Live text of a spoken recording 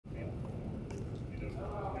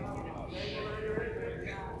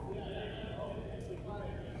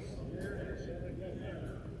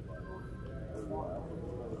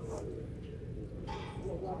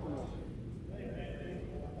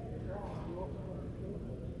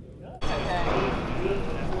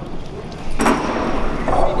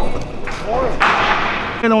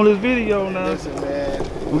And on this video now. Listen,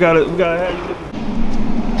 man. We gotta have you looking.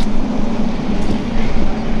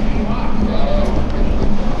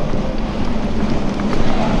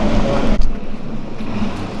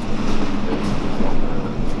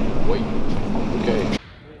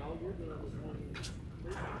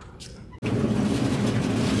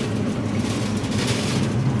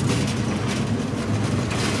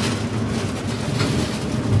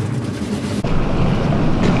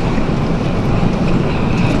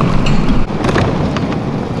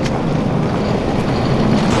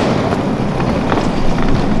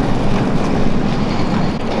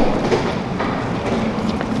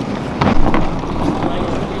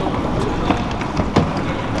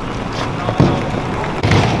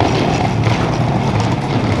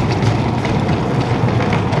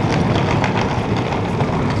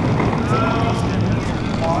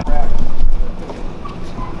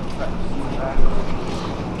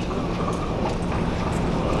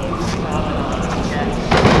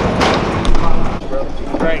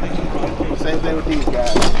 Same thing with these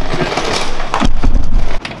guys.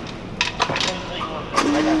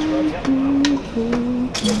 I got you,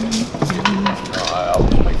 I'll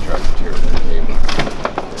just make sure I can tear that table.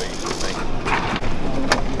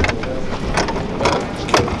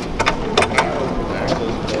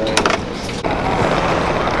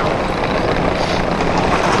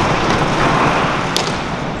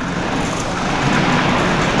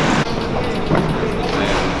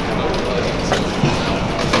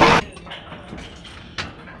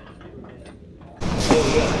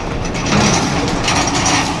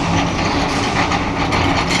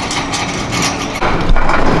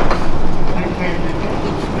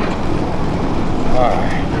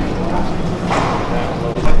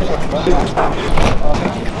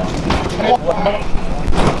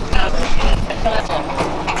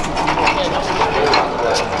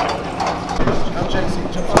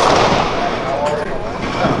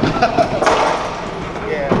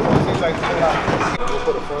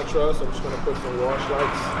 Truss. I'm just going to put some wash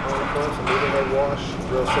lights on the front, some moving head wash,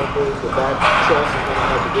 real simple. The back truss is going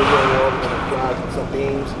to have the video wall, we're going to apply some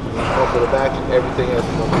beams off of the back, and everything else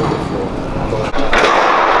is going to be on the floor.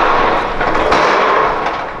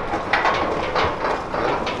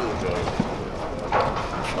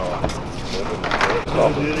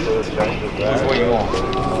 Which way you want?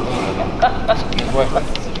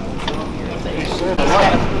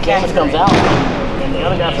 Canvas comes out, and the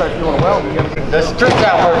other guy starts doing a weld. The strip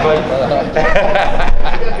out, everybody.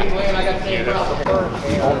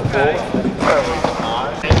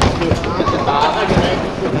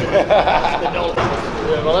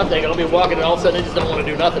 Well, I'm thinking I'll be walking, and all of a sudden they just don't want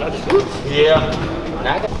to do nothing. I just Yeah.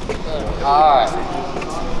 All right.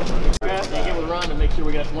 They give a run to make sure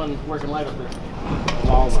we got one working light up there.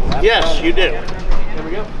 Yes, you do. There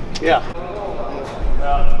we go. Yeah.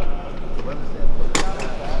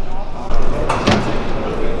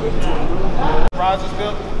 Rises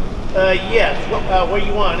built? Yes. What do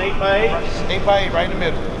you want? 8x8? 8x8 right in the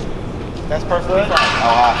middle. That's perfectly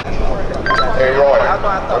fine. Hey Roy, I'm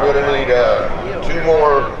going to need 2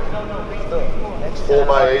 more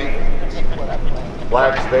 4x8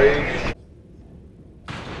 black stage.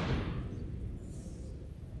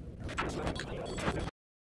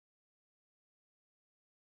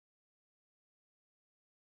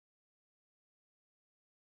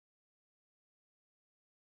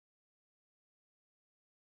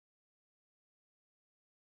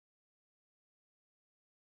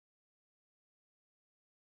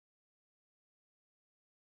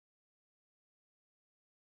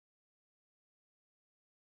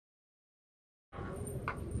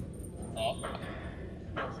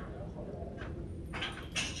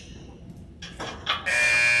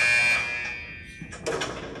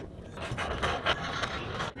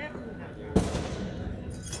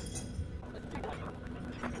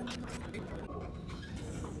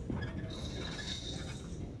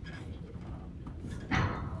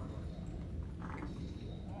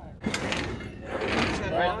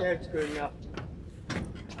 Right there, it's good enough.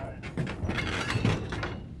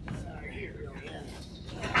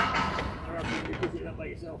 By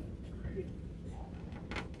yourself.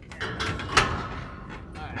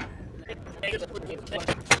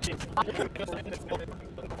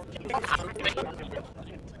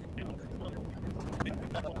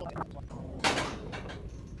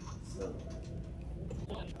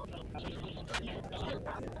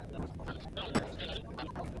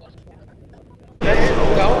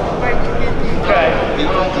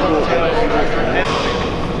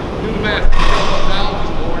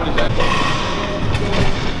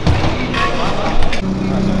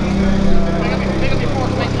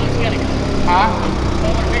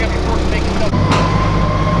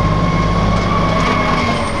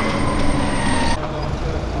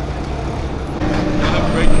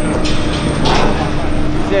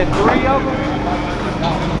 said 3 of them?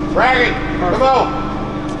 Braggy, come on.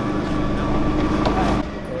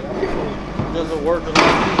 Doesn't work a lot.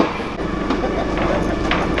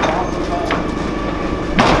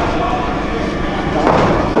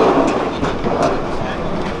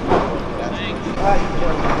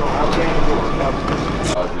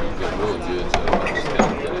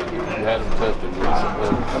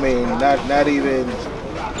 I mean, not even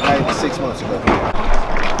 6 months ago.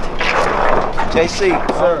 JC,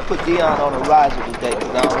 sir, put Dion on a riser today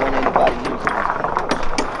because I don't want anybody using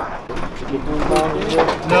it.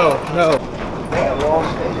 No. They got long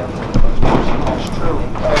stage up there. That's true.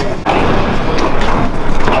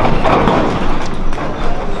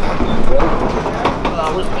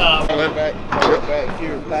 Back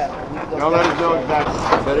here, back. Don't let it go exactly.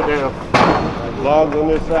 Set it down. Logs on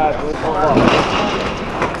this side.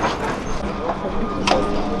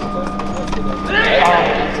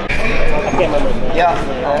 Yeah,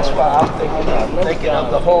 that's why I'm thinking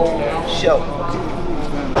of the whole show.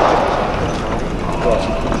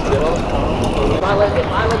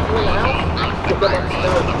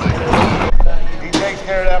 He takes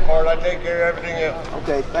care of that part. I take care of everything else.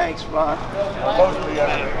 Okay, thanks, Ron. Mostly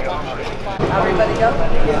everything else. Everybody go?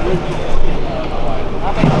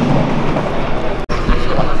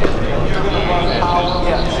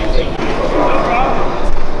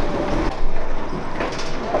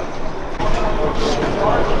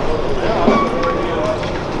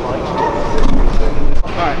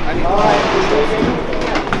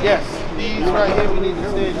 Yes, these right here, we need to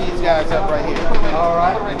stand these guys up right here. All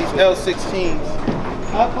right. And these L16s.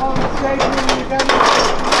 Up on the station, you got it.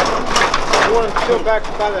 You want to go back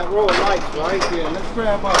by that row of lights, right? Yeah, let's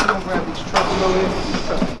grab these trucks over here.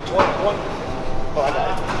 Oh, I got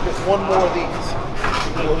it. Just one more of these.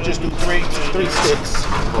 We'll just do three sticks.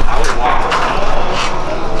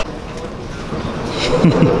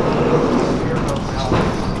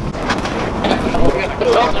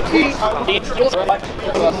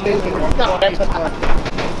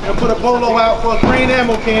 You'll put a bolo out for a green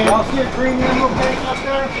ammo can. Y'all see a green ammo can up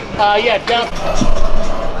there? Yeah, down.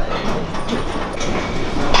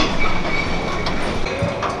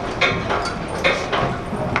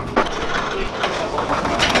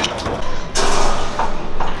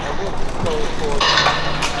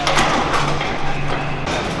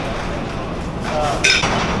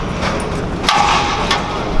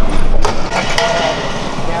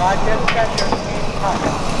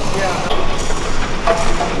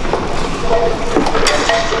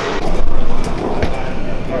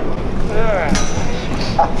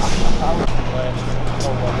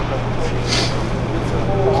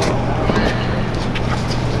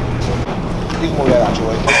 You can move that out your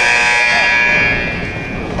way.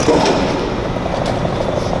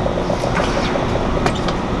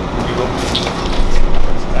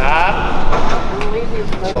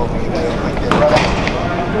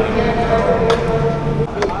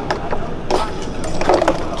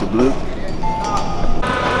 To blue.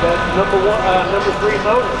 That's number 3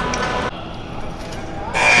 motor.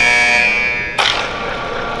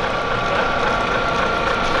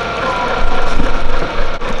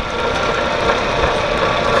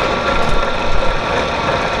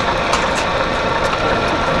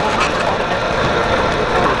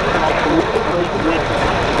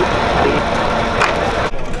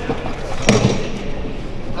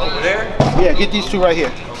 Over there? Yeah, get these two right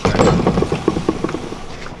here.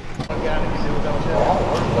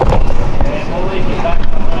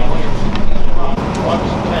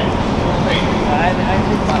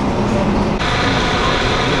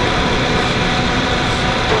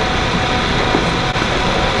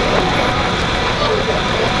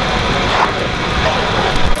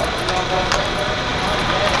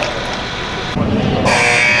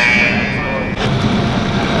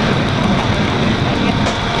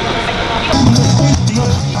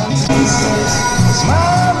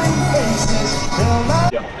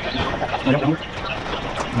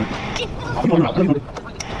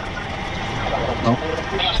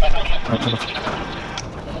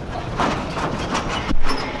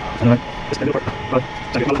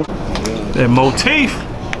 That motif.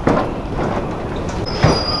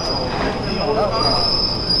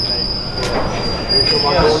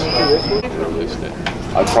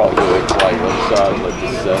 I'd probably go right one side and let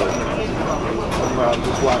this settle. I'm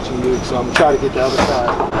just watching you, so I'm gonna try to get the other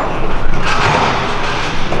side.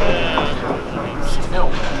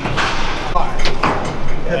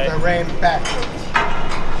 Because I ran backwards.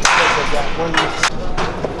 Because I got one.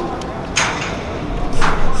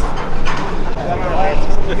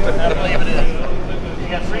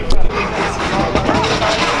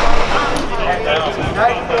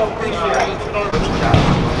 Nice little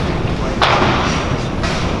picture.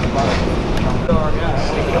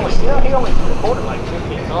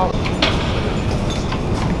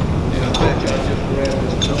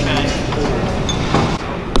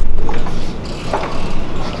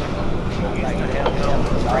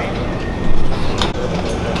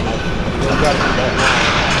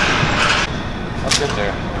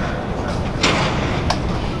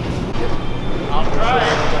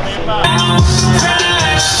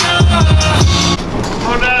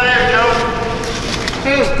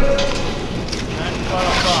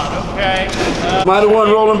 Am I the one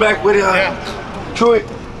rolling back with Troy?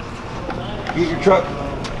 Get your truck.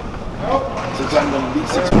 Since I'm gonna be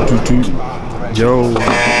 6. Yo.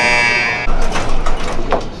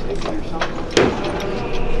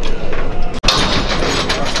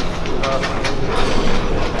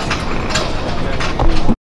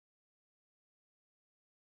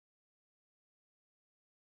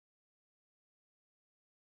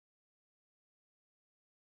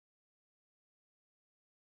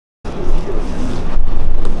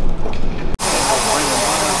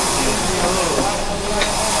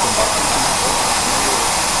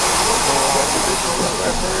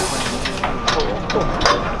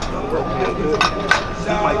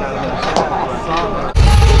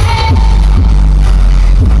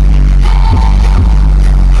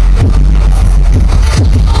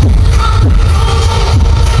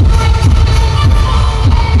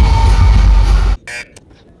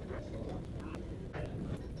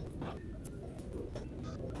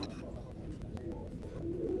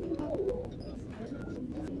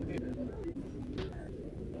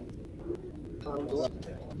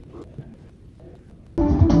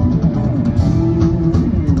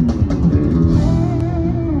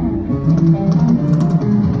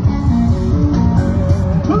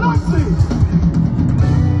 Biloxi,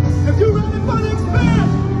 if you're ready for the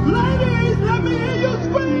experience, ladies, let me hear you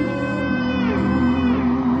scream.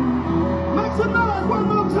 Make some noise one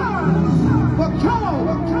more time for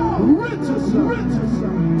Richardson.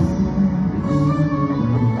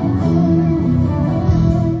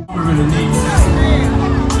 We're gonna need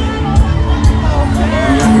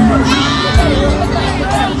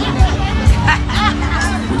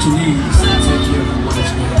what you need is to take care of the ones you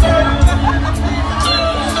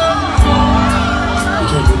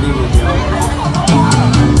can't believe it, y'all.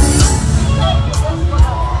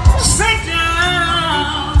 Sit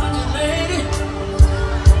down, lady.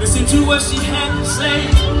 Listen to what she had to say.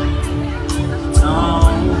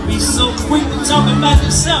 Don't be so quick to talk about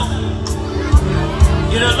yourself.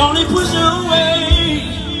 It'll only push you away.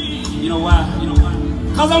 You know why?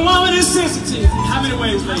 Cause a woman is sensitive. How many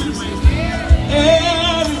ways, ladies?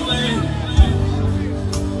 Every way.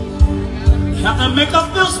 You have to make her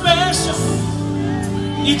feel special.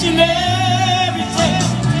 Each and every day.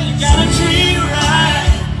 You gotta treat her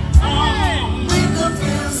right. Make her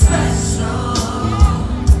feel special.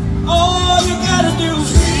 All you gotta do is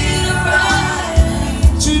treat her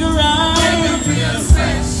right. Treat her right. Make her feel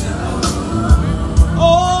special.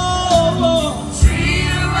 Oh, treat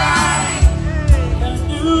her right.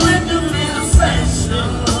 Make her feel special.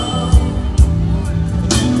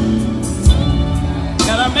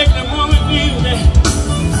 Gotta make the woman feel that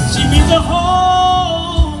she means the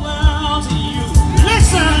whole world to you.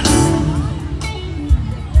 Listen,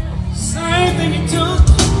 same thing it took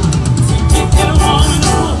to get a woman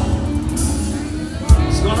up.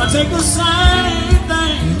 It's gonna take the same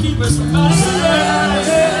thing to keep us from out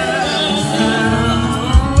of